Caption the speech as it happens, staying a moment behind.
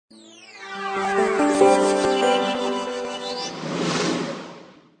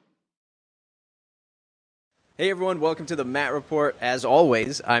Hey everyone, welcome to the Matt Report. As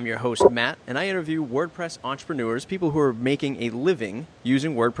always, I'm your host Matt, and I interview WordPress entrepreneurs, people who are making a living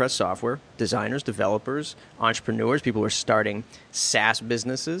using WordPress software, designers, developers, entrepreneurs, people who are starting SaaS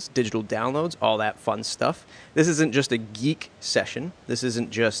businesses, digital downloads, all that fun stuff. This isn't just a geek session. This isn't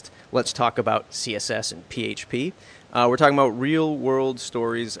just let's talk about CSS and PHP. We're talking about real world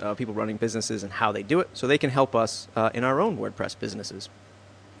stories of people running businesses and how they do it so they can help us in our own WordPress businesses.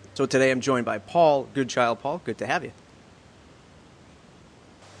 So today I'm joined by Paul Goodchild. Paul, good to have you.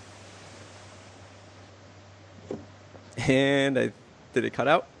 And did it cut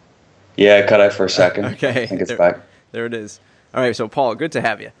out? Yeah, it cut out for a second. Okay. I think it's back. There it is. All right, so Paul, good to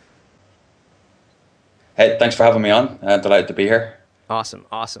have you. Hey, thanks for having me on. Delighted to be here. Awesome.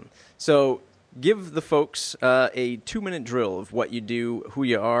 So give the folks a 2-minute drill of what you do, who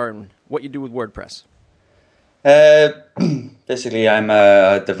you are, and what you do with WordPress. Basically, I'm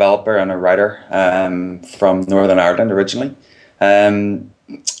a developer and a writer from Northern Ireland originally.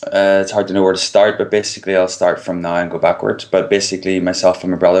 It's hard to know where to start, but basically I'll start from now and go backwards. But basically, myself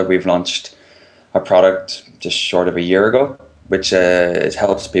and my brother, we've launched a product just short of a year ago, which it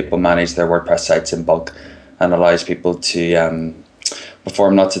helps people manage their WordPress sites in bulk and allows people to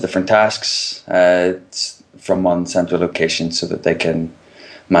perform lots of different tasks from one central location so that they can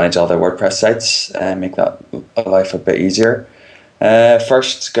manage all their WordPress sites and make that life a bit easier.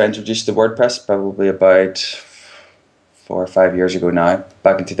 First got introduced to WordPress probably about 4 or 5 years ago now.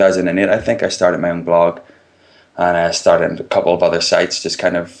 Back in 2008, I think I started my own blog and I started a couple of other sites, just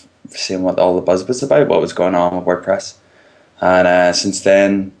kind of seeing what all the buzz was about, what was going on with WordPress. And since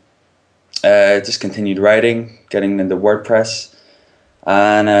then, just continued writing, getting into WordPress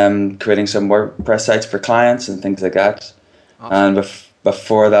and creating some WordPress sites for clients and things like that. Awesome. And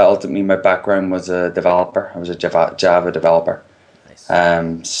before that, ultimately, my background was a developer. I was a Java developer.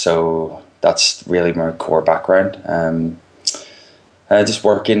 Nice. So that's really my core background. Just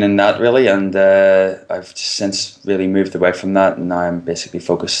working in that really, and I've since really moved away from that, and now I'm basically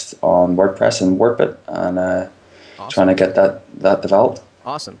focused on WordPress and WordPit, and Awesome. trying to get that developed.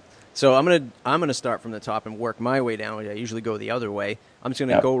 Awesome. So I'm gonna start from the top and work my way down. I usually go the other way. I'm just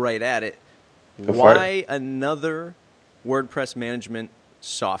gonna go right at it. Go for Why it. another WordPress management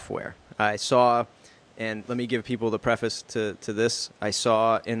software? I saw, and let me give people the preface to this. I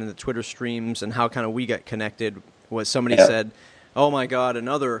saw in the Twitter streams and how kind of we got connected was somebody said, "Oh my God,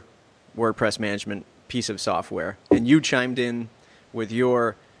 another WordPress management piece of software," and you chimed in with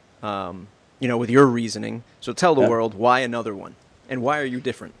your, with your reasoning. So tell the world why another one, and why are you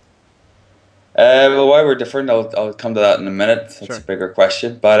different? Well, why we're different, I'll come to that in a minute. That's Sure. a bigger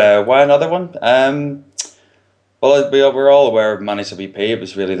question. But why another one? Well, we're all aware of Managed WP. It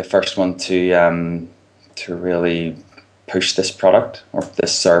was really the first one to really push this product or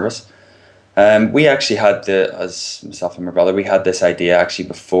this service. We actually had as myself and my brother, we had this idea actually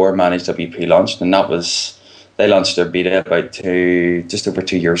before Managed WP launched, and they launched their beta about just over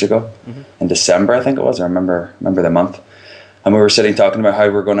 2 years ago, in December, I think it was. I remember the month, and we were sitting talking about how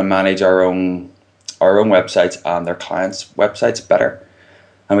we're going to manage our own websites and their clients' websites better.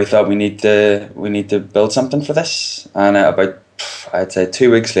 And we thought we need to build something for this. And about, I'd say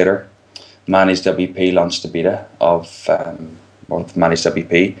 2 weeks later, Managed WP launched a beta of Managed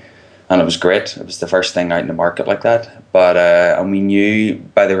WP, and it was great. It was the first thing out in the market like that. But and we knew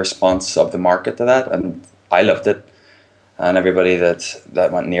by the response of the market to that, and I loved it, and everybody that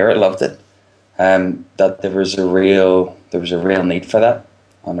went near it loved it, that there was a real need for that,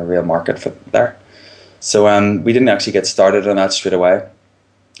 and a real market for there. So we didn't actually get started on that straight away.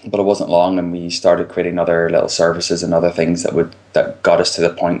 But it wasn't long, and we started creating other little services and other things that got us to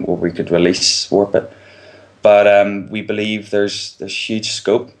the point where we could release WordPit. But we believe there's huge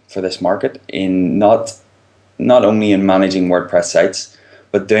scope for this market in not only in managing WordPress sites,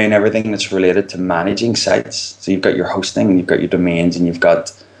 but doing everything that's related to managing sites. So you've got your hosting, and you've got your domains, and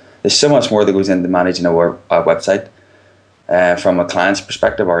there's so much more that goes into managing a website. From a client's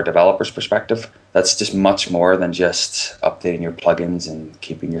perspective or a developer's perspective, that's just much more than just updating your plugins and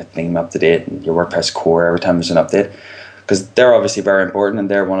keeping your theme up to date and your WordPress core every time there's an update, because they're obviously very important and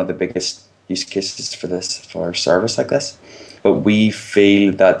they're one of the biggest use cases for a service like this. But we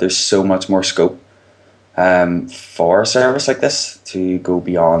feel that there's so much more scope for a service like this to go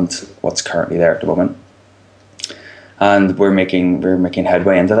beyond what's currently there at the moment, and we're making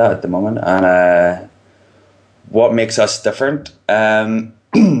headway into that at the moment. And what makes us different? One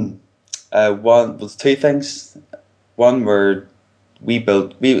was two things. One, we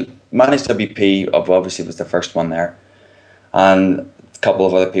Managed WP obviously was the first one there, and a couple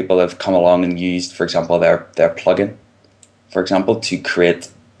of other people have come along and used, for example, their plugin, for example, to create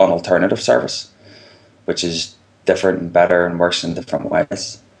an alternative service, which is different and better and worse in different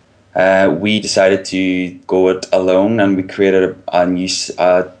ways. We decided to go it alone, and we created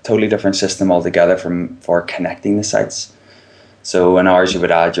a totally different system altogether for connecting the sites. So in ours, you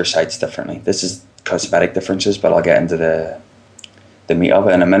would add your sites differently. This is cosmetic differences, but I'll get into the meat of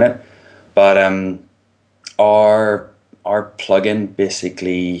it in a minute. But our plugin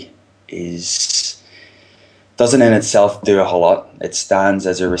basically doesn't in itself do a whole lot. It stands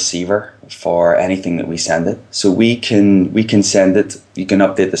as a receiver for anything that we send it. So we can send it. You can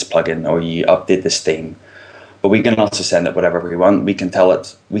update this plugin or you update this theme, but we can also send it whatever we want. We can tell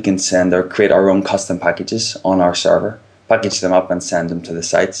it. We can send or create our own custom packages on our server, package them up, and send them to the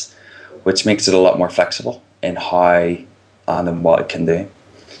sites, which makes it a lot more flexible in how and what it can do.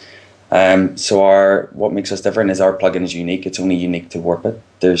 So what makes us different is our plugin is unique. It's only unique to Warpit.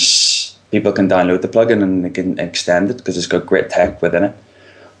 People can download the plugin and they can extend it because it's got great tech within it.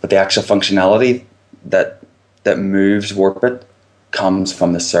 But the actual functionality that moves Warpit comes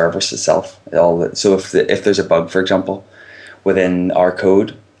from the service itself. So if there's a bug, for example, within our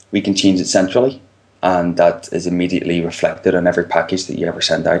code, we can change it centrally, and that is immediately reflected on every package that you ever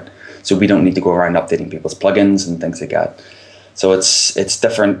send out. So we don't need to go around updating people's plugins and things like that. So it's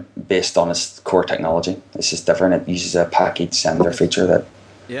different based on its core technology. It's just different. It uses a package sender feature that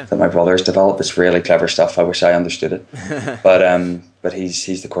my brother's developed. It's really clever stuff. I wish I understood it, but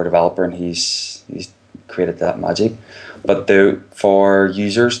he's the core developer and he's created that magic. But for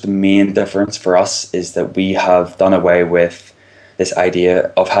users, the main difference for us is that we have done away with this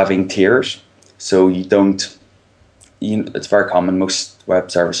idea of having tiers. So it's very common. Most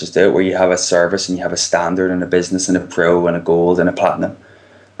web services do it, where you have a service and you have a standard and a business and a pro and a gold and a platinum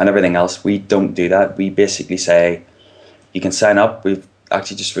and everything else. We don't do that. We basically say you can sign up. We've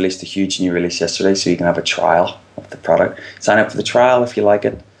actually just released a huge new release yesterday, so you can have a trial of the product. Sign up for the trial if you like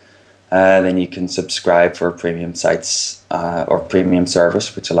it. Then you can subscribe for premium sites or premium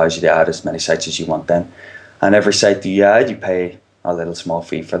service, which allows you to add as many sites as you want then. And every site that you add, you pay a little small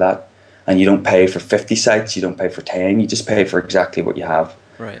fee for that. And you don't pay for 50 sites, you don't pay for 10, you just pay for exactly what you have.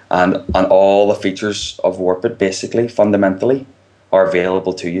 Right. And all the features of Warpit, basically, fundamentally, are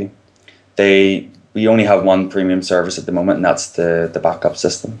available to you. We only have one premium service at the moment, and that's the backup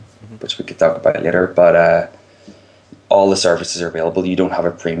system, which we could talk about later. But all the services are available. You don't have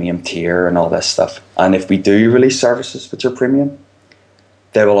a premium tier and all this stuff. And if we do release services which are premium,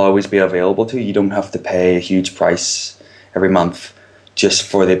 they will always be available to you. You don't have to pay a huge price every month just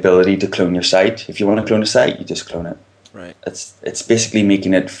for the ability to clone your site. If you want to clone a site, you just clone it. Right. It's basically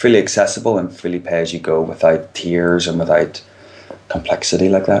making it fully accessible and fully pay as you go without tiers and without complexity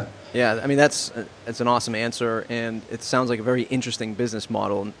like that. Yeah, I mean that's an awesome answer, and it sounds like a very interesting business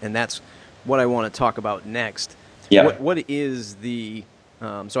model, and that's what I want to talk about next. Yeah. What is the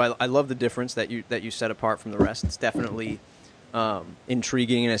so I love the difference that you set apart from the rest. It's definitely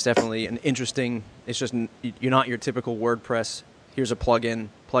intriguing, and it's definitely an interesting. It's just you're not your typical WordPress. Here's a plugin.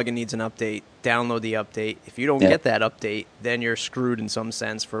 Plugin needs an update. Download the update. If you don't get that update, then you're screwed in some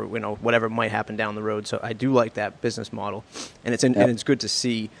sense for whatever might happen down the road. So I do like that business model, and it's good to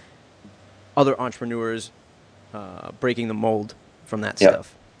see other entrepreneurs breaking the mold from that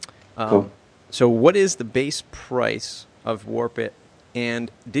stuff. Cool. So what is the base price of Warpit,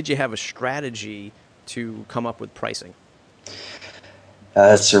 and did you have a strategy to come up with pricing?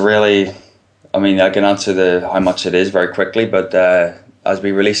 It's I mean, I can answer how much it is very quickly, but as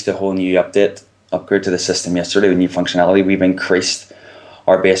we released the whole new upgrade to the system yesterday with new functionality, we've increased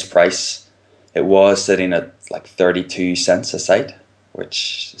our base price. It was sitting at like 32 cents a site,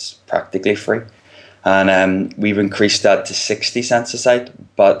 which is practically free. And we've increased that to 60 cents a site.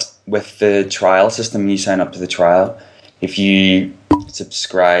 But with the trial system, when you sign up to the trial, if you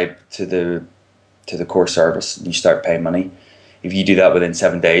subscribe to the core service, you start paying money. If you do that within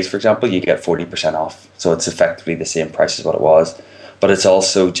 7 days, for example, you get 40% off. So it's effectively the same price as what it was. But it's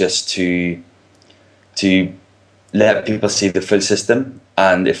also just to let people see the full system.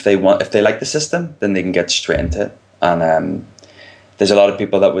 And if they like the system, then they can get straight into it. And there's a lot of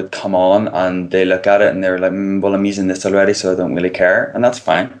people that would come on and they look at it and they're like, well, I'm using this already, so I don't really care. And that's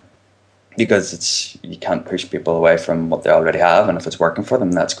fine, because you can't push people away from what they already have. And if it's working for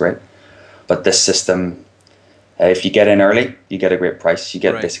them, that's great. But this system, if you get in early, you get a great price. You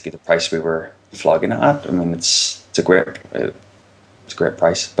get basically the price we were flogging at. I mean, it's a great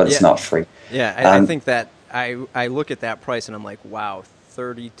price, but it's not free. Yeah, I think that I look at that price and I'm like, wow,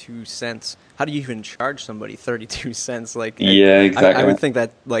 32 cents. How do you even charge somebody 32 cents? Like, yeah, exactly. I would think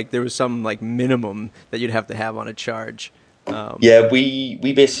that like there was some like minimum that you'd have to have on a charge. Yeah, we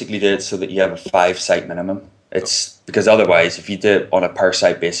basically did it so that you have a 5 site minimum. It's because otherwise, if you do it on a per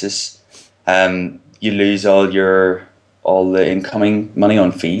site basis, you lose all the incoming money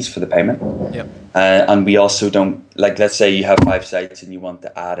on fees for the payment. Yep. And we also don't, like, let's say you have 5 sites and you want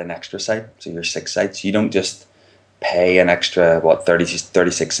to add an extra site, so you're 6 sites, you don't just pay an extra,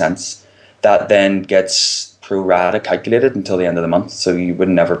 36 cents. That then gets pro rata calculated until the end of the month, so you would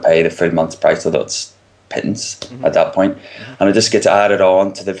never pay the full month's price, although it's pittance at that point. And it just gets added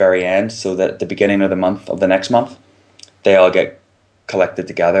on to the very end, so that at the beginning of the month, of the next month, they all get collected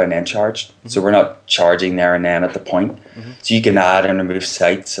together and then charged. So we're not charging there and then at the point. So you can add and remove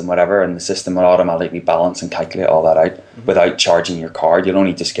sites and whatever, and the system will automatically balance and calculate all that out without charging your card. You'll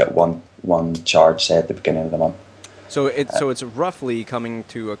only just get one charge, say, at the beginning of the month. So it's roughly coming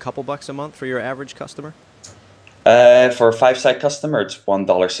to a couple bucks a month for your average customer? For a 5-site customer, it's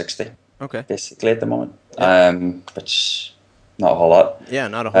 $1.60. Okay. Basically at the moment. Yep. Which not a whole lot. Yeah,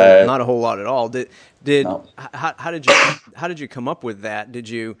 not a whole lot at all. No. How did you come up with that? Did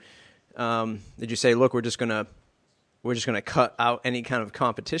you say, look, we're just gonna cut out any kind of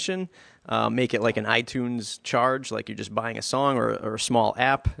competition, make it like an iTunes charge, like you're just buying a song or a small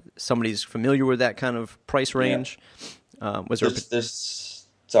app? Somebody's familiar with that kind of price range. Yeah.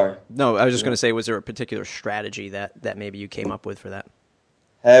 Sorry. No, I was just going to say, was there a particular strategy that maybe you came up with for that?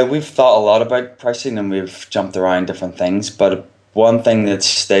 We've thought a lot about pricing and we've jumped around different things, but one thing that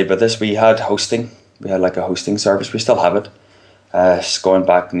stayed with us, we had hosting. We had like a hosting service. We still have it. It's going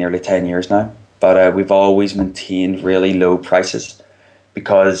back nearly 10 years now. But we've always maintained really low prices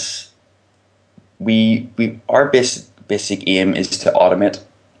because our basic aim is to automate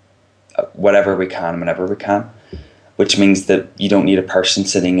whatever we can whenever we can, which means that you don't need a person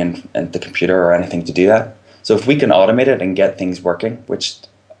sitting in the computer or anything to do that. So if we can automate it and get things working, which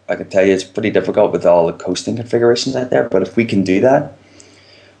I can tell you it's pretty difficult with all the hosting configurations out there, but if we can do that,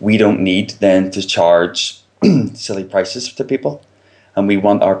 we don't need then to charge silly prices to people. And we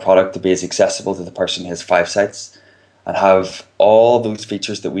want our product to be as accessible to the person who has 5 sites and have all those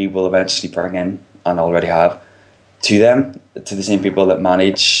features that we will eventually bring in and already have to them, to the same people that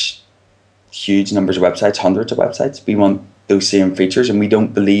manage huge numbers of websites, hundreds of websites. We want those same features, and we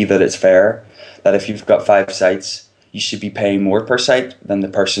don't believe that it's fair that if you've got 5 sites, you should be paying more per site than the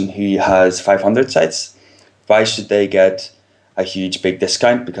person who has 500 sites. Why should they get a huge big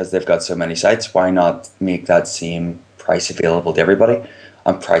discount because they've got so many sites? Why not make that same price available to everybody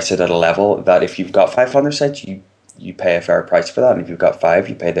and price it at a level that if you've got 500 sites, you pay a fair price for that, and if you've got 5,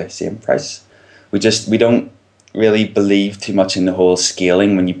 you pay the same price. We don't really believe too much in the whole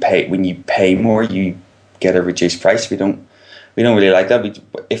scaling. When you pay more, you get a reduced price. We don't really like that.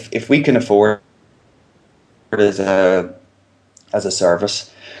 If we can afford as a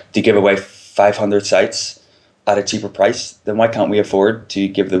service to give away 500 sites at a cheaper price, then why can't we afford to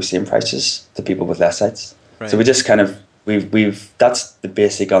give those same prices to people with less sites? Right. So we just kind of we've that's the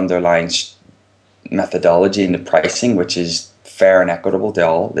basic underlying methodology in the pricing, which is fair and equitable to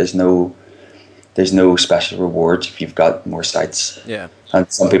all. There's no special rewards if you've got more sites. Yeah.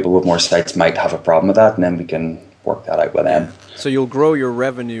 And some people with more sites might have a problem with that, and then we can work that out with them. So you'll grow your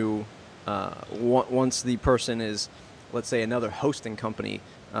revenue once the person is, let's say, another hosting company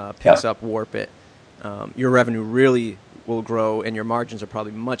picks up Warpit. Your revenue really will grow, and your margins are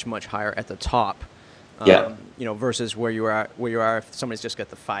probably much, much higher at the top. Versus where you are if somebody's just got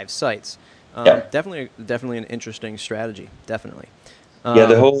the 5 sites. Definitely an interesting strategy. Definitely.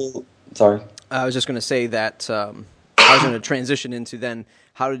 Sorry. I was just going to say that I was going to transition into then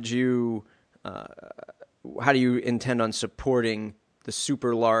how do you intend on supporting the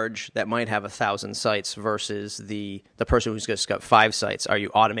super large that might have 1,000 sites versus the person who's just got 5 sites? Are you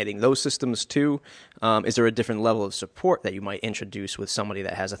automating those systems too? Is there a different level of support that you might introduce with somebody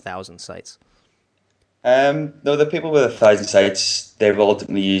that has 1,000 sites? No, the people with 1,000 sites, they will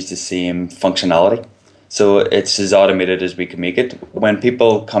ultimately use the same functionality. So it's as automated as we can make it. When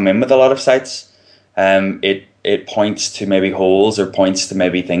people come in with a lot of sites, it points to maybe holes or points to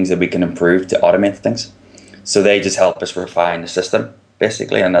maybe things that we can improve to automate things. So they just help us refine the system,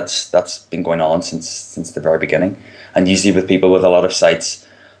 basically, and that's been going on since the very beginning. And usually with people with a lot of sites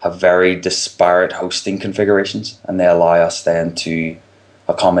have very disparate hosting configurations, and they allow us then to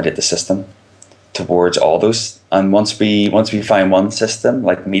accommodate the system towards all those. And once we find one system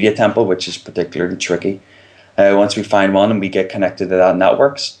like Media Temple, which is particularly tricky, once we find one and we get connected to that and that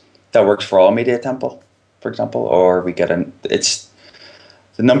works for all Media Temple, for example, or we get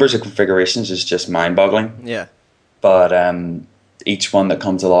the numbers of configurations is just mind-boggling. Yeah. But each one that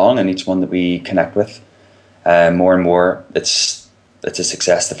comes along and each one that we connect with, more and more, it's a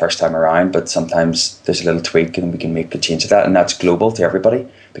success the first time around, but sometimes there's a little tweak and we can make a change to that, and that's global to everybody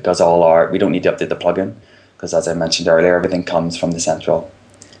because we don't need to update the plugin because, as I mentioned earlier, everything comes from the central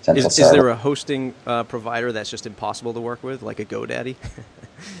central Is server. there a hosting provider that's just impossible to work with, like a GoDaddy?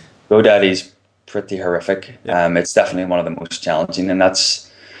 GoDaddy's pretty horrific. Yeah. It's definitely one of the most challenging, and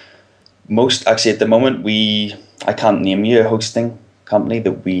that's most actually at the moment. I can't name you a hosting company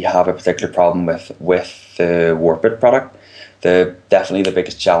that we have a particular problem with the Warpit product. Definitely the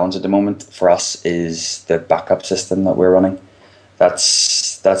biggest challenge at the moment for us is the backup system that we're running.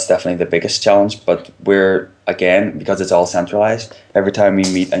 That's definitely the biggest challenge. But we're, again, because it's all centralized, every time we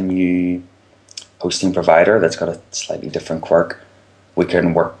meet a new hosting provider that's got a slightly different quirk, we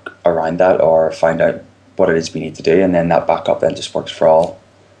can work around that or find out what it is we need to do, and then that backup then just works for all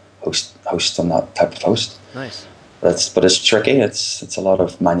hosts on that type of host. Nice. But it's tricky. It's a lot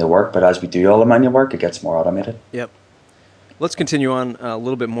of manual work, but as we do all the manual work, it gets more automated. Yep. Let's continue on a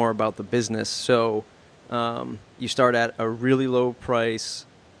little bit more about the business. So you start at a really low price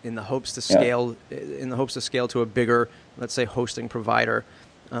in the hopes to scale to a bigger, let's say, hosting provider.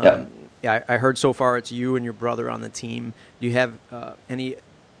 Yeah, I heard so far it's you and your brother on the team. Do you have any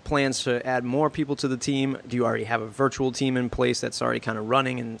plans to add more people to the team? Do you already have a virtual team in place that's already kind of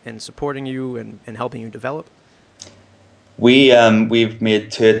running and supporting you and helping you develop? We've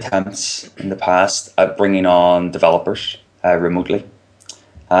made 2 attempts in the past at bringing on developers remotely,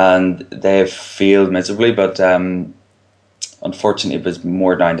 and they've failed miserably. But unfortunately, it was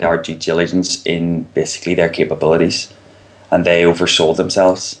more down to our due diligence in basically their capabilities, and they oversold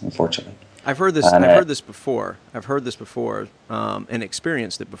themselves, unfortunately. I've heard this. I've heard this before. And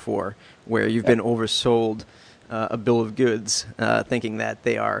experienced it before, where you've been oversold a bill of goods, thinking that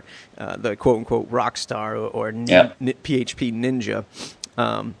they are the quote unquote rock star or PHP ninja.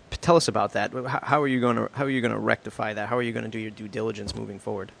 Tell us about that. How are you going to rectify that? How are you going to do your due diligence moving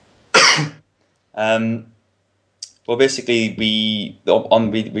forward? Well, basically,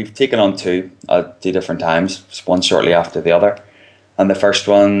 we've taken on 2 at 2 different times, one shortly after the other, and the first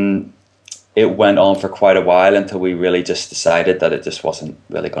one, it went on for quite a while until we really just decided that it just wasn't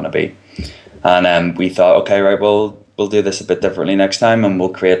really going to be. And we thought, okay, right, we'll do this a bit differently next time, and we'll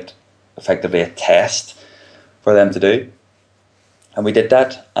create effectively a test for them to do. And we did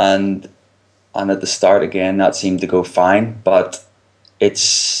that, and at the start, again, that seemed to go fine, but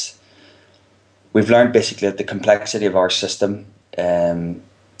we've learned basically that the complexity of our system, I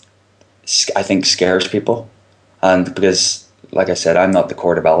think, scares people. And because, like I said, I'm not the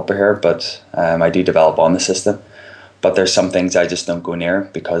core developer here, but I do develop on the system. But there's some things I just don't go near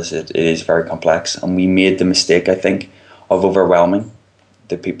because it is very complex. And we made the mistake, I think, of overwhelming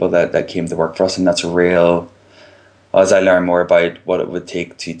the people that came to work for us. And that's a real, as I learn more about what it would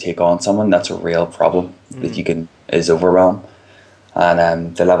take to take on someone, that's a real problem that is overwhelm.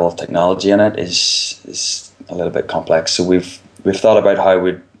 And the level of technology in it is a little bit complex. So we've thought about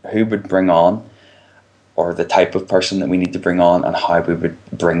who would bring on, or the type of person that we need to bring on, and how we would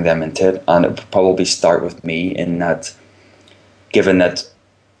bring them into it. And it would probably start with me, in that, given that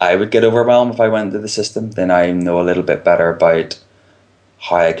I would get overwhelmed if I went into the system, then I know a little bit better about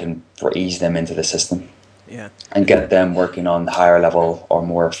how I can ease them into the system. Yeah. And get them working on higher level or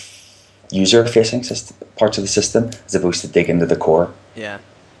more user-facing parts of the system, as opposed to dig into the core. Yeah.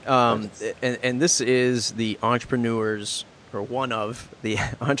 And this is the entrepreneurs, or one of the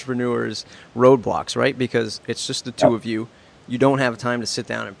entrepreneurs' roadblocks, right? Because it's just the 2 of you. You don't have time to sit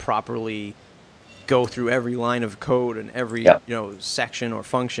down and properly go through every line of code and every section or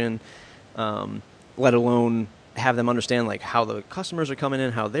function, let alone have them understand like how the customers are coming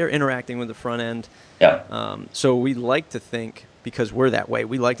in, how they're interacting with the front end. Yeah. So we like to think, because we're that way,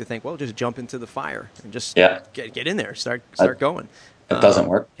 we like to think, well, just jump into the fire and just get in there, start going. It doesn't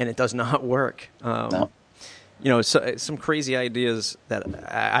work. And it does not work. No. Some crazy ideas that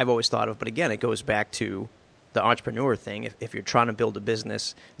I've always thought of, but again, it goes back to the entrepreneur thing. If you're trying to build a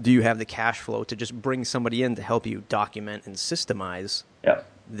business, do you have the cash flow to just bring somebody in to help you document and systemize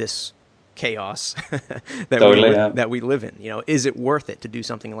this chaos that we live in? Is it worth it to do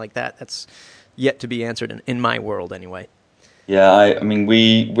something like that? That's yet to be answered in my world, anyway. Yeah, I mean,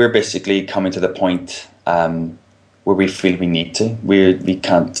 we're basically coming to the point where we feel we need to. We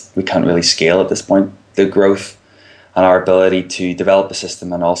can't really scale at this point. The growth and our ability to develop a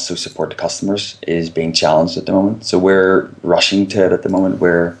system and also support the customers is being challenged at the moment. So we're rushing to it at the moment.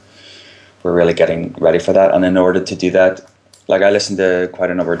 We're really getting ready for that. And in order to do that, like, I listen to quite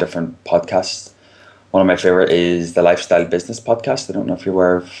a number of different podcasts. One of my favorite is the Lifestyle Business Podcast. I don't know if you're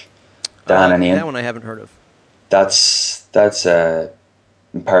aware of Dan and Ian. That one I haven't heard of. That's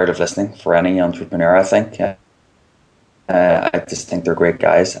imperative listening for any entrepreneur, I think. I just think they're great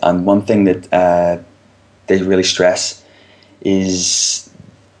guys. And one thing that they really stress is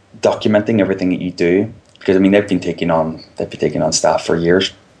documenting everything that you do, because I mean they've been taking on staff for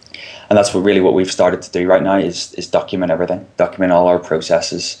years, And that's what we've started to do right now is document everything, document all our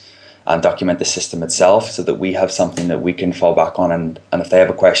processes, and document the system itself, so that we have something that we can fall back on, and if they have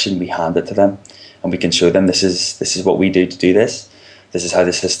a question, we hand it to them, and we can show them this is what we do to do this. This is how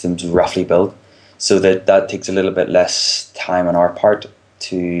the system's roughly built, so that takes a little bit less time on our part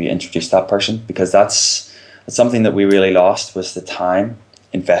to introduce that person, because that's something that we really lost, was the time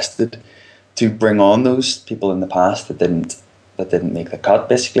invested to bring on those people in the past that didn't make the cut,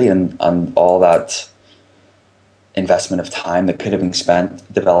 basically, and all that investment of time that could have been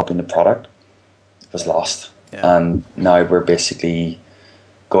spent developing the product was lost. Yeah. And now we're basically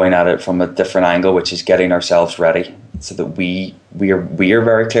going at it from a different angle, which is getting ourselves ready so that we are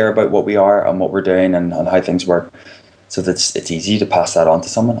very clear about what we are and what we're doing and how things work, so that it's easy to pass that on to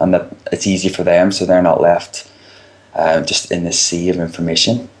someone, and that it's easy for them, so they're not left just in this sea of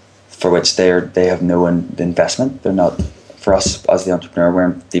information for which they have no investment. They're not. For us as the entrepreneur, we're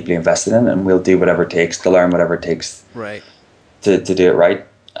deeply invested in it, and we'll do whatever it takes to learn whatever it takes right to do it right.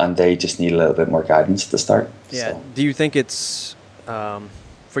 And they just need a little bit more guidance at the start. Yeah. So. Do you think it's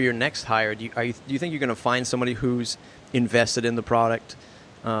for your next hire? Do you think you're going to find somebody who's invested in the product,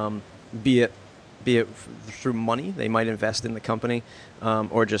 be it through money, they might invest in the company,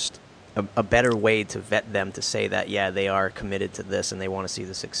 or just a better way to vet them to say that they are committed to this and they want to see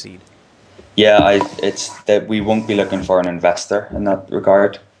this succeed? Yeah, it's that we won't be looking for an investor in that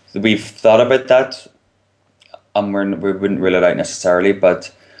regard. We've thought about that, and we wouldn't rule it out necessarily,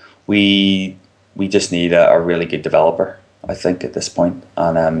 but we just need a really good developer, I think, at this point.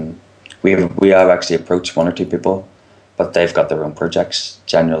 And we have actually approached one or two people, but they've got their own projects.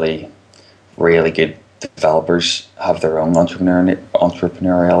 Generally, really good developers have their own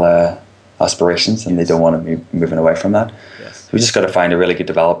entrepreneurial aspirations, and they don't want to be moving away from that. Yes. So we just got to find a really good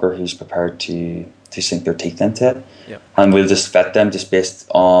developer who's prepared to sink their teeth into it. Yep. And we'll just vet them just based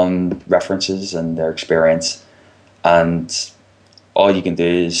on references and their experience, and all you can do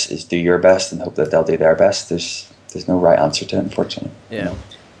is do your best and hope that they'll do their best. There's no right answer to it, unfortunately. Yeah.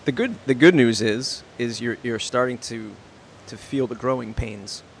 The good news is you're starting to feel the growing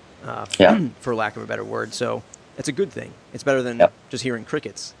pains, for lack of a better word. So it's a good thing. It's better than just hearing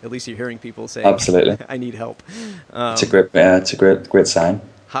crickets. At least you're hearing people saying, "Absolutely, I need help." It's a great sign.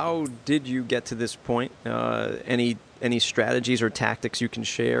 How did you get to this point? Any strategies or tactics you can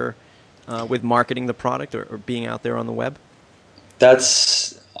share with marketing the product or being out there on the web?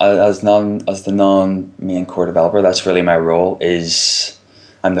 That's as the non-main core developer. That's really my role. Is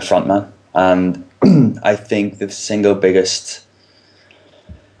I'm the front man, and I think the single biggest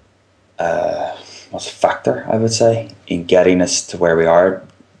factor, I would say, in getting us to where we are,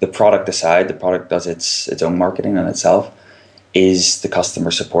 the product aside, the product does its own marketing in itself, is the customer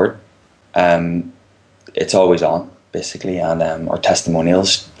support. It's always on, basically, and our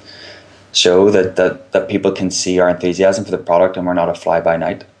testimonials show that people can see our enthusiasm for the product, and we're not a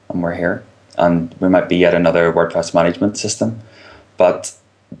fly-by-night, and we're here. And we might be yet another WordPress management system, but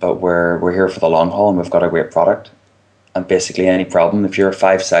we're here for the long haul, and we've got a great product. And basically any problem, if you're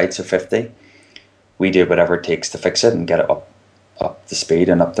 5 sites or 50, we do whatever it takes to fix it and get it up to speed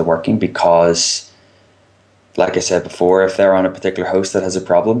and up to working, because, like I said before, if they're on a particular host that has a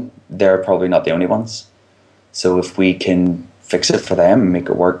problem, they're probably not the only ones. So if we can fix it for them and make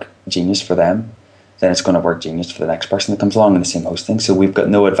it work genius for them, then it's going to work genius for the next person that comes along in the same hosting. So we've got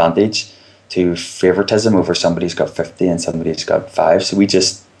no advantage to favoritism over somebody who's got 50 and somebody who's got 5. So we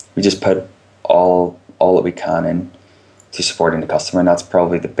just put all that we can in to supporting the customer, and that's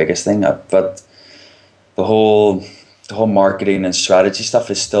probably the biggest thing. But the whole marketing and strategy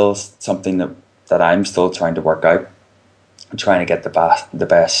stuff is still something that I'm still trying to work out. I'm trying to get the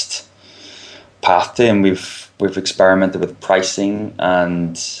best path to, and we've experimented with pricing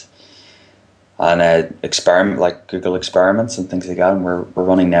and experiment like Google experiments and things like that, and we're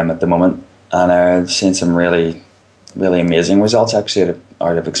running them at the moment, and I've seen some really, really amazing results actually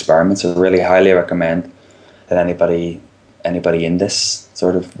out of experiments. I really highly recommend that anybody in this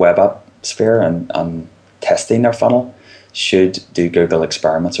sort of web app sphere and testing their funnel should do Google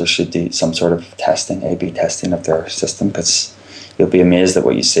experiments, or should do some sort of testing, A/B testing of their system, because you'll be amazed at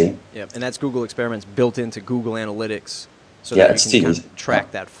what you see. Yeah, and that's Google experiments built into Google Analytics, so that you can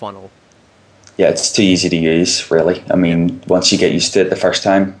track that funnel. Yeah, it's too easy to use, really. I mean, once you get used to it the first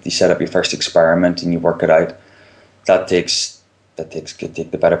time, you set up your first experiment and you work it out, that could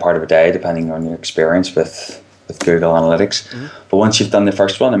take the better part of a day, depending on your experience with Google Analytics. Mm-hmm. But once you've done the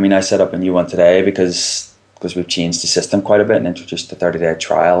first one, I mean, I set up a new one today because we've changed the system quite a bit and introduced the 30-day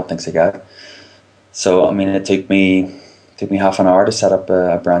trial, things like that. So, I mean, it took me half an hour to set up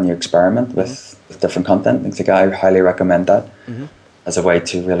a brand new experiment with different content, things like that. I highly recommend that. Mm-hmm. as a way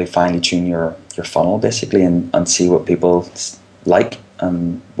to really finely tune your funnel basically, and see what people like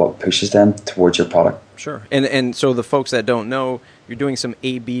and what pushes them towards your product. Sure. And so the folks that don't know, you're doing some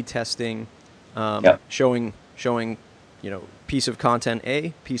A/B testing, Yeah. showing piece of content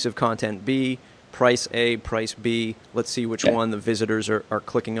A, piece of content B, price A, price B. Let's see which Yeah. one the visitors are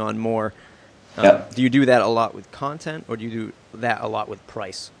clicking on more. Yeah. Do you do that a lot with content, or do you do that a lot with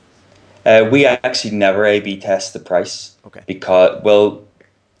price? We actually never A/B test the price. Okay. Because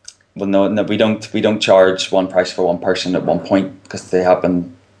no, we don't charge one price for one person at one point because they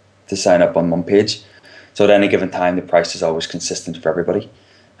happen to sign up on one page. So at any given time, the price is always consistent for everybody.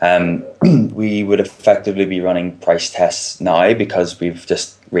 We would effectively be running price tests now because we've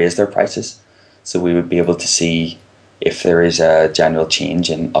just raised our prices. So we would be able to see if there is a general change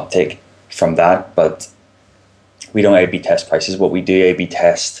in uptake from that. But we don't A/B test prices. What we do A/B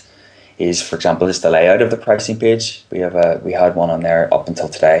test is, for example, is the layout of the pricing page. We had one on there up until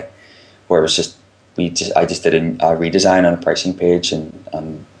today, where it was I just did a redesign on a pricing page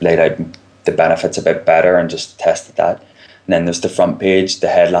and laid out the benefits a bit better and just tested that. And then there's the front page, the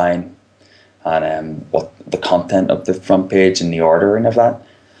headline, and what the content of the front page and the ordering of that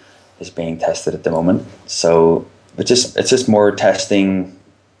is being tested at the moment. So it's just more testing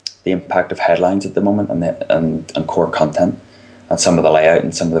the impact of headlines at the moment and core content and some of the layout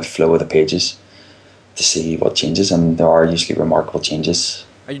and some of the flow of the pages to see what changes, and there are usually remarkable changes.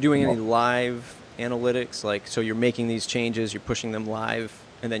 Are you doing any live analytics? Like, so you're making these changes, you're pushing them live,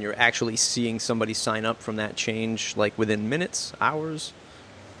 and then you're actually seeing somebody sign up from that change, like within minutes, hours?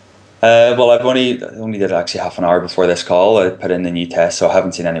 Well, I only did actually half an hour before this call. I put in the new test, so I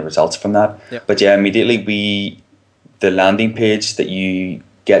haven't seen any results from that. Yep. But yeah, immediately the landing page that you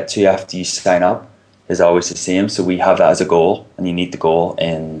get to after you sign up is always the same. So we have that as a goal, and you need the goal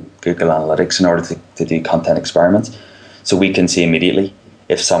in Google Analytics in order to do content experiments. So we can see immediately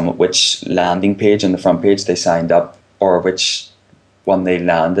which landing page on the front page they signed up, or which one they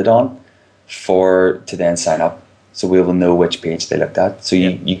landed on to then sign up. So we will know which page they looked at. So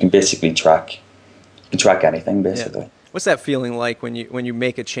you can basically track anything basically. Yeah. What's that feeling like when you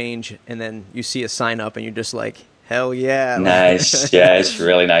make a change and then you see a sign up and you're just like, hell yeah. Nice. Yeah, it's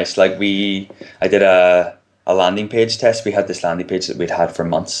really nice. Like I did a landing page test. We had this landing page that we'd had for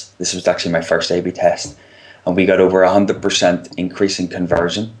months. This was actually my first A/B test. And we got over 100% increase in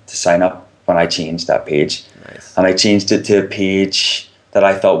conversion to sign up when I changed that page. Nice. And I changed it to a page that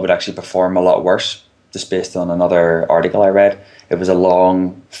I thought would actually perform a lot worse, just based on another article I read. It was a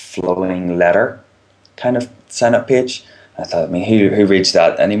long, flowing letter kind of sign up page. I thought, who reads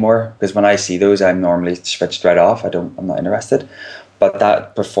that anymore? Because when I see those, I'm normally switched right off. I'm not interested. But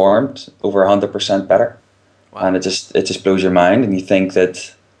that performed over 100% better. Wow. And it just blows your mind, and you think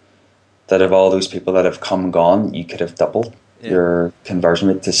that of all those people that have come and gone, you could have doubled your conversion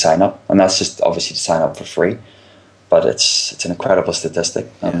rate to sign up. And that's just obviously to sign up for free. But it's an incredible statistic,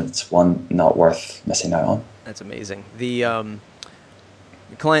 and it's one not worth missing out on. That's amazing. The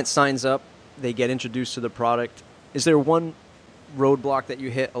client signs up, they get introduced to the product. Is there one roadblock that you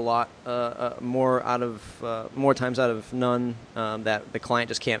hit a lot, more times out of none, that the client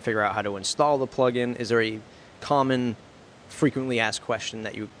just can't figure out how to install the plugin? Is there a common, frequently asked question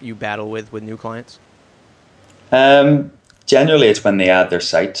that you battle with new clients? Generally, it's when they add their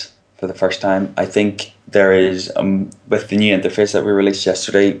site for the first time. I think there is, with the new interface that we released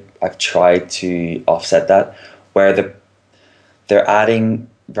yesterday, I've tried to offset that, where they're adding,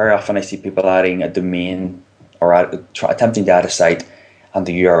 very often I see people adding a domain or attempting to add a site and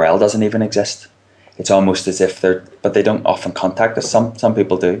the URL doesn't even exist. It's almost as if but they don't often contact us. Some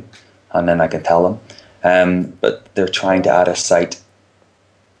people do, and then I can tell them. But they're trying to add a site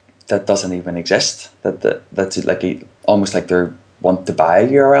that doesn't even exist. That's like almost like they want to buy a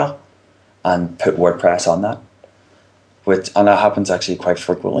URL and put WordPress on that, and that happens actually quite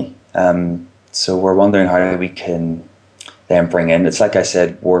frequently. So we're wondering how we can then bring in. It's like I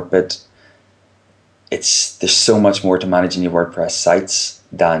said, WordPit. There's so much more to managing your WordPress sites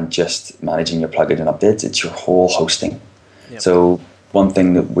than just managing your plugin and updates. It's your whole hosting. Yep. So one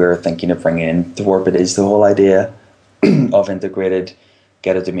thing that we're thinking of bringing into WordPit is the whole idea of integrated.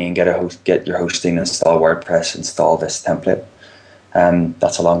 Get a domain, get your hosting, install WordPress, install this template.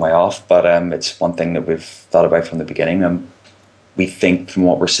 That's a long way off, but it's one thing that we've thought about from the beginning. We think from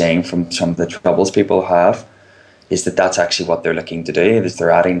what we're seeing from some of the troubles people have is that that's actually what they're looking to do, is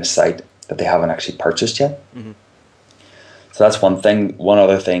they're adding a site that they haven't actually purchased yet. Mm-hmm. So that's one thing. One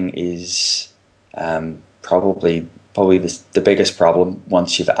other thing is probably the biggest problem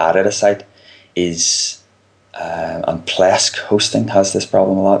once you've added a site is, and Plesk hosting has this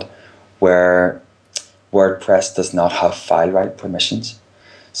problem a lot, where WordPress does not have file write permissions.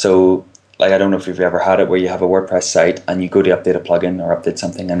 So, like, I don't know if you've ever had it where you have a WordPress site and you go to update a plugin or update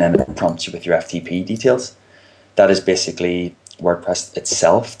something and then it prompts you with your FTP details. That is basically WordPress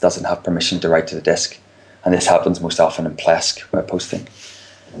itself doesn't have permission to write to the disk. And this happens most often in Plesk web hosting.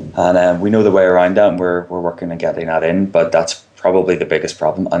 And we know the way around that, and we're working on getting that in, but that's probably the biggest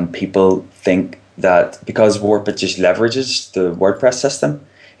problem. And people think that because Warpit just leverages the WordPress system,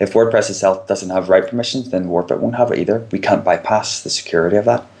 if WordPress itself doesn't have write permissions, then Warpit won't have it either. We can't bypass the security of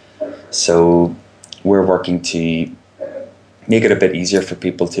that. So we're working to make it a bit easier for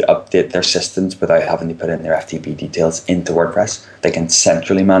people to update their systems without having to put in their FTP details into WordPress. They can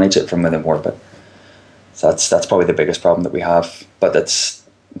centrally manage it from within Warpit. So that's probably the biggest problem that we have. But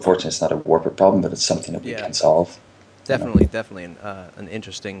unfortunately, it's not a Warpit problem, but it's something that we can solve. Definitely an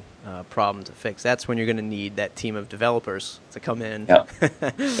interesting problem to fix. That's when you're going to need that team of developers to come in. Yeah,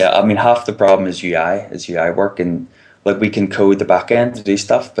 yeah. I mean, half the problem is UI work, and like we can code the back end to do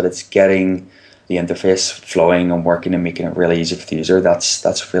stuff, but it's getting the interface flowing and working and making it really easy for the user.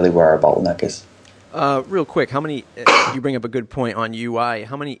 That's really where our bottleneck is. Real quick, how many? You bring up a good point on UI.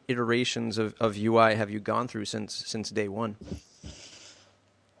 How many iterations of UI have you gone through since day one?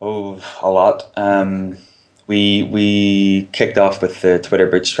 Oh, a lot. We kicked off with the Twitter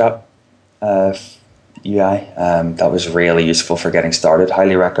Bootstrap UI. That was really useful for getting started.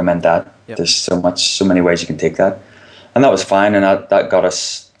 Highly recommend that. Yep. There's so many ways you can take that, and that was fine. And that got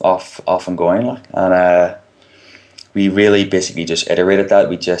us off and going. And we really basically just iterated that.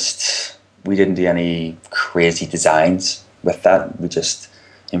 We didn't do any crazy designs with that. We just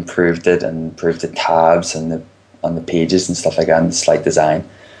improved it and improved the tabs and on the pages and stuff like that, and the slight design.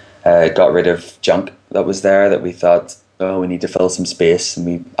 Got rid of junk that was there that we thought, oh, we need to fill some space, and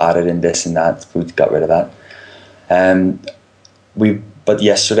we added in this and that. We got rid of that. But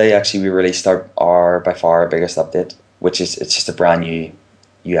yesterday actually we released our by far our biggest update, which is it's just a brand new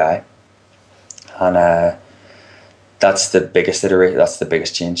UI, and that's the biggest iteration. That's the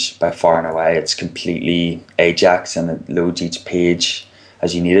biggest change by far and away. It's completely Ajax, and it loads each page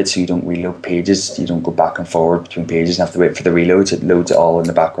as you need it, so you don't reload pages. You don't go back and forward between pages and have to wait for the reloads. It loads it all in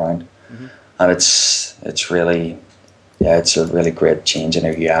the background, and it's really, it's a really great change in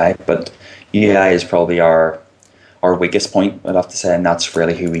our UI. But UI is probably our weakest point, I'd have to say, and that's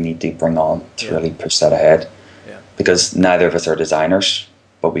really who we need to bring on to really push that ahead. Yeah. Because neither of us are designers,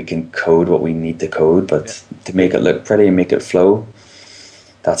 but we can code what we need to code. But to make it look pretty and make it flow,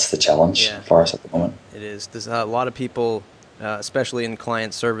 that's the challenge for us at the moment. It is. There's a lot of people. Especially in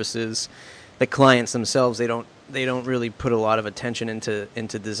client services, the clients themselves, they don't really put a lot of attention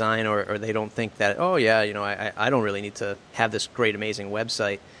into design, or they don't think that, I don't really need to have this great amazing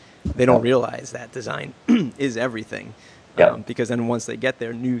website. They don't realize that design is everything. Because then once they get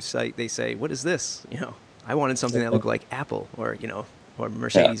their new site, they say, what is this? I wanted something that looked like Apple or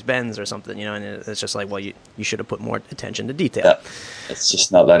Mercedes-Benz or something, and it's just like, well, you should have put more attention to detail. Yeah. It's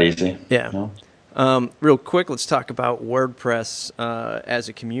just not that easy. Yeah. Real quick, let's talk about WordPress as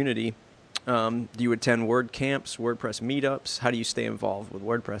a community. Do you attend WordCamps, WordPress meetups? How do you stay involved with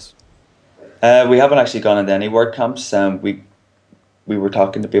WordPress? We haven't actually gone into any WordCamps. We were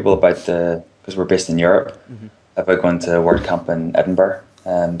talking to people about because we're based in Europe, about going to WordCamp in Edinburgh.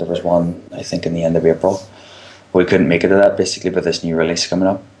 And there was one, I think, in the end of April. We couldn't make it to that, basically, with this new release coming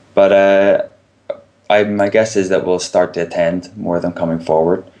up. But my guess is that we'll start to attend more than coming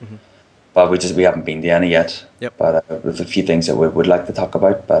forward. But we haven't been to any yet. Yep. But there's a few things that we would like to talk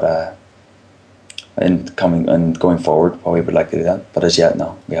about. But going forward, probably would like to do that. But as yet,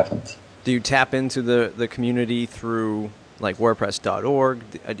 no, we haven't. Do you tap into the community through like WordPress.org?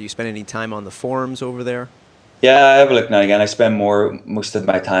 Do you spend any time on the forums over there? Yeah, I have a look now and again. I spend most of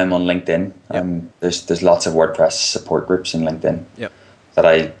my time on LinkedIn. Yep. There's lots of WordPress support groups in LinkedIn. Yep. That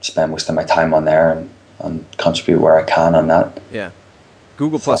I spend most of my time on there and contribute where I can on that. Yeah.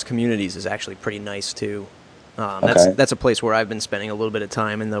 Google Plus Communities is actually pretty nice too. That's a place where I've been spending a little bit of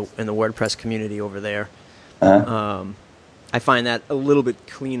time in the WordPress community over there. I find that a little bit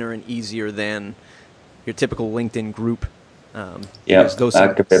cleaner and easier than your typical LinkedIn group. Those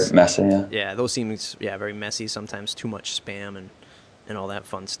a bit messy. Yeah, those seem very messy. Sometimes too much spam and all that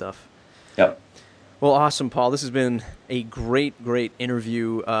fun stuff. Yep. Well, awesome, Paul. This has been a great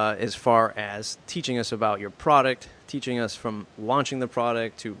interview as far as teaching us about your product, teaching us from launching the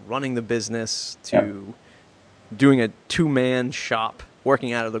product to running the business to doing a two-man shop,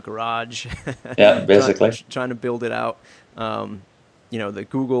 working out of the garage. Basically. trying to build it out. The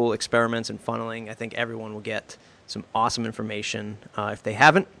Google experiments and funneling, I think everyone will get some awesome information. If they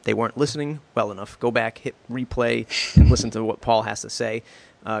haven't, they weren't listening well enough. Go back, hit replay, and listen to what Paul has to say.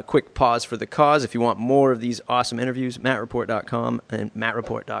 Quick pause for the cause. If you want more of these awesome interviews, mattreport.com and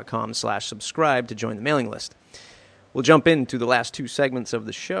mattreport.com/subscribe to join the mailing list. We'll jump into the last two segments of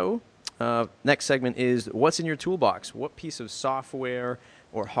the show. Next segment is what's in your toolbox? What piece of software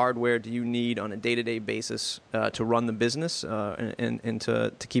or hardware do you need on a day-to-day basis to run the business and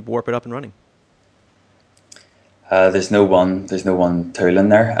to keep Warp It up and running? There's no one tool in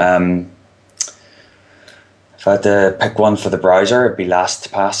there. If I had to pick one for the browser, it'd be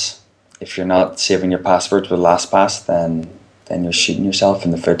LastPass. If you're not saving your passwords with LastPass, then you're shooting yourself in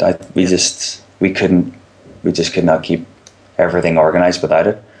the foot. We just could not keep everything organized without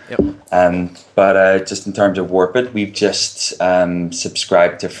it. Yep. But just in terms of Warp It, we've just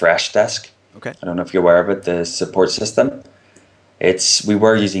subscribed to Freshdesk. Okay. I don't know if you're aware of it, the support system. We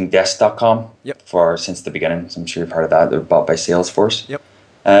were using Desk.com since the beginning. So I'm sure you've heard of that. They were bought by Salesforce. Yep.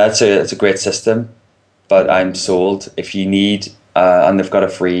 It's a great system, but I'm sold if you need, and they've got a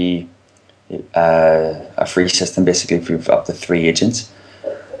free system basically if you've up to 3 agents.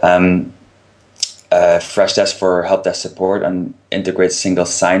 Freshdesk for help desk support and integrates single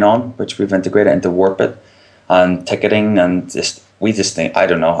sign-on, which we've integrated into Warp It, and ticketing, and we just think, I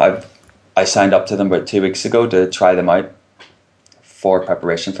don't know. I signed up to them about 2 weeks ago to try them out for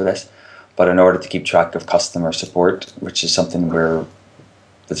preparation for this, but in order to keep track of customer support, which is something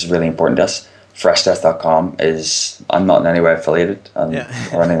that's really important to us, Freshdesk.com I'm not in any way affiliated or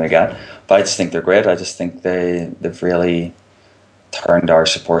anything like that, but I just think they're great. I just think they've really turned our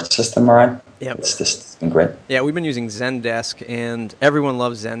support system around. Yep. It's just been great. Yeah, we've been using Zendesk, and everyone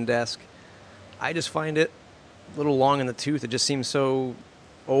loves Zendesk. I just find it a little long in the tooth. It just seems so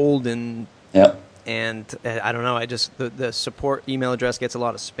old and I don't know. The support email address gets a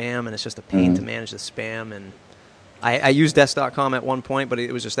lot of spam, and it's just a pain to manage the spam. And I used Desk.com at one point, but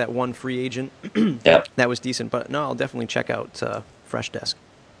it was just that one free agent. That was decent. But no, I'll definitely check out Freshdesk.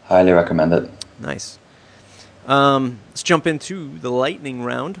 Highly recommend it. Nice. Let's jump into the lightning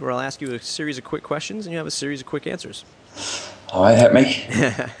round, where I'll ask you a series of quick questions, and you have a series of quick answers. All right, hit me.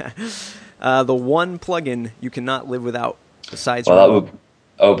 The one plugin you cannot live without besides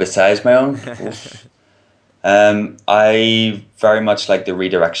besides my own? I very much like the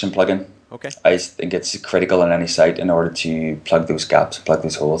redirection plugin. Okay. I think it's critical on any site in order to plug those gaps, plug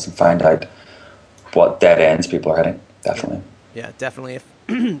those holes, and find out what dead ends people are hitting. Definitely. Yeah, definitely.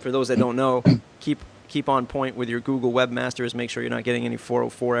 For those that don't know, keep on point with your Google Webmasters. Make sure you're not getting any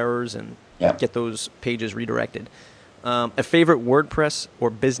 404 errors, and get those pages redirected. A favorite WordPress or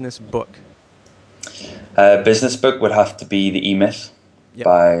business book? Business book would have to be The E-Myth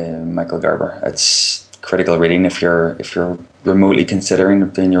by Michael Gerber. It's critical reading if you're remotely considering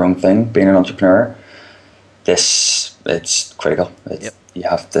doing your own thing, being an entrepreneur. It's critical. You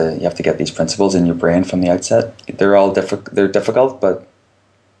have to get these principles in your brain from the outset. They're difficult, but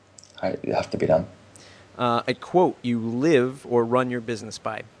they have to be done. A quote you live or run your business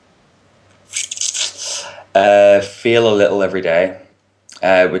by? Fail a little every day,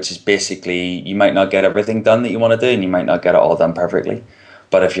 which is basically you might not get everything done that you want to do, and you might not get it all done perfectly.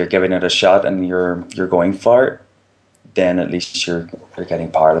 But if you're giving it a shot and you're going for it, then at least you're getting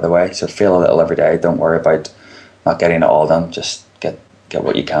part of the way. So fail a little every day. Don't worry about not getting it all done. Just get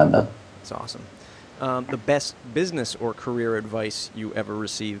what you can done. That's awesome. The best business or career advice you ever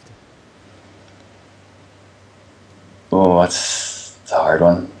received? Oh, it's a hard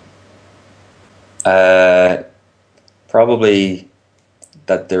one. Probably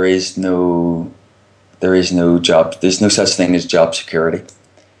that there is no job. There's no such thing as job security.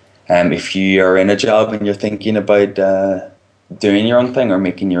 If you are in a job and you're thinking about doing your own thing or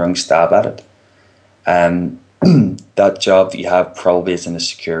making your own stab at it, that job that you have probably isn't as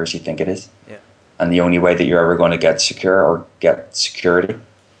secure as you think it is. Yeah. And the only way that you're ever going to get secure or get security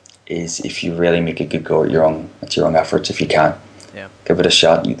is if you really make a good go at your own efforts. If you can, give it a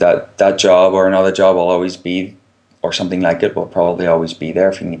shot. That job or another job will always be, or something like it will probably always be there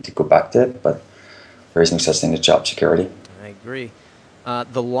if you need to go back to it. But there is no such thing as job security. I agree.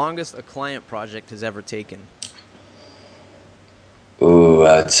 The longest a client project has ever taken? Oh,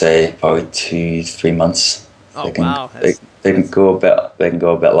 I'd say probably 2-3 months. Oh, wow! They can go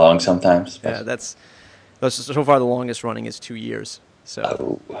a bit long sometimes. Yeah, that's so far the longest running is 2 years.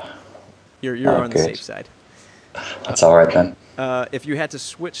 So you're on the safe side. That's all right then. If you had to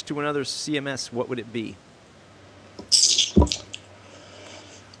switch to another CMS, what would it be?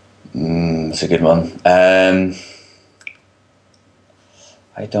 That's a good one.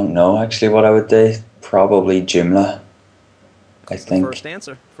 I don't know actually what I would do. Probably Joomla. I think.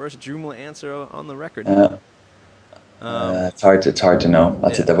 First Joomla answer on the record. It's hard to know.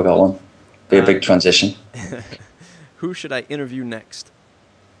 That's a difficult one. Be a big transition. Who should I interview next?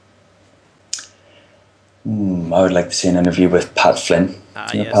 I would like to see an interview with Pat Flynn.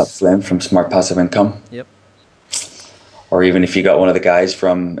 Pat Yes. Flynn from Smart Passive Income. Yep. Or even if you got one of the guys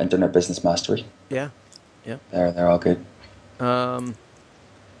from Internet Business Mastery. Yeah. Yeah. They're all good.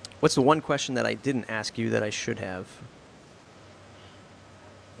 What's the one question that I didn't ask you that I should have?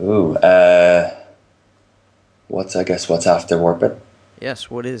 Ooh, what's after Warp It?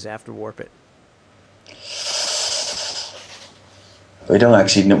 Yes, what is after Warp It? We don't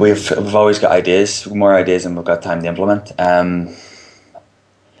actually know. We've always got ideas, more ideas than we've got time to implement.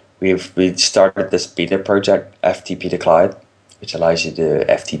 We started this beta project, FTP to Cloud, which allows you to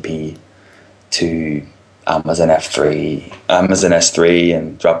FTP to Amazon F3, Amazon S3,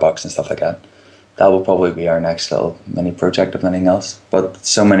 and Dropbox and stuff like that. That will probably be our next little mini project, if anything else. But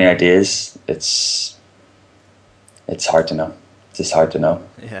so many ideas, it's hard to know. It's just hard to know.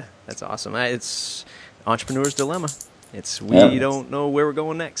 Yeah, that's awesome. It's entrepreneur's dilemma. We don't know where we're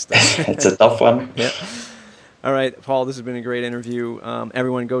going next. It's a tough one. Yeah. All right, Paul, this has been a great interview.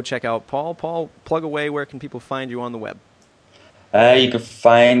 Everyone go check out Paul. Paul, plug away. Where can people find you on the web? You can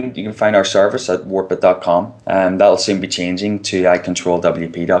find our service at warpit.com. That'll soon be changing to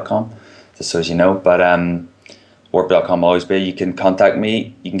icontrolwp.com, just so as you know. But warpit.com will always be. You can contact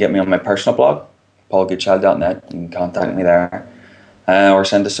me. You can get me on my personal blog, paulgoodchild.net. You can contact me there. Or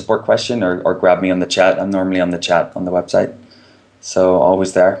send a support question or grab me on the chat. I'm normally on the chat on the website. So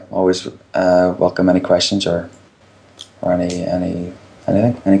always there. Always welcome any questions or anything,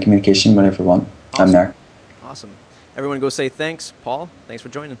 any communication, whatever you want. Awesome. I'm there. Awesome. Everyone go say thanks. Paul, thanks for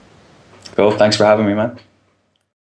joining. Cool. Thanks for having me, man.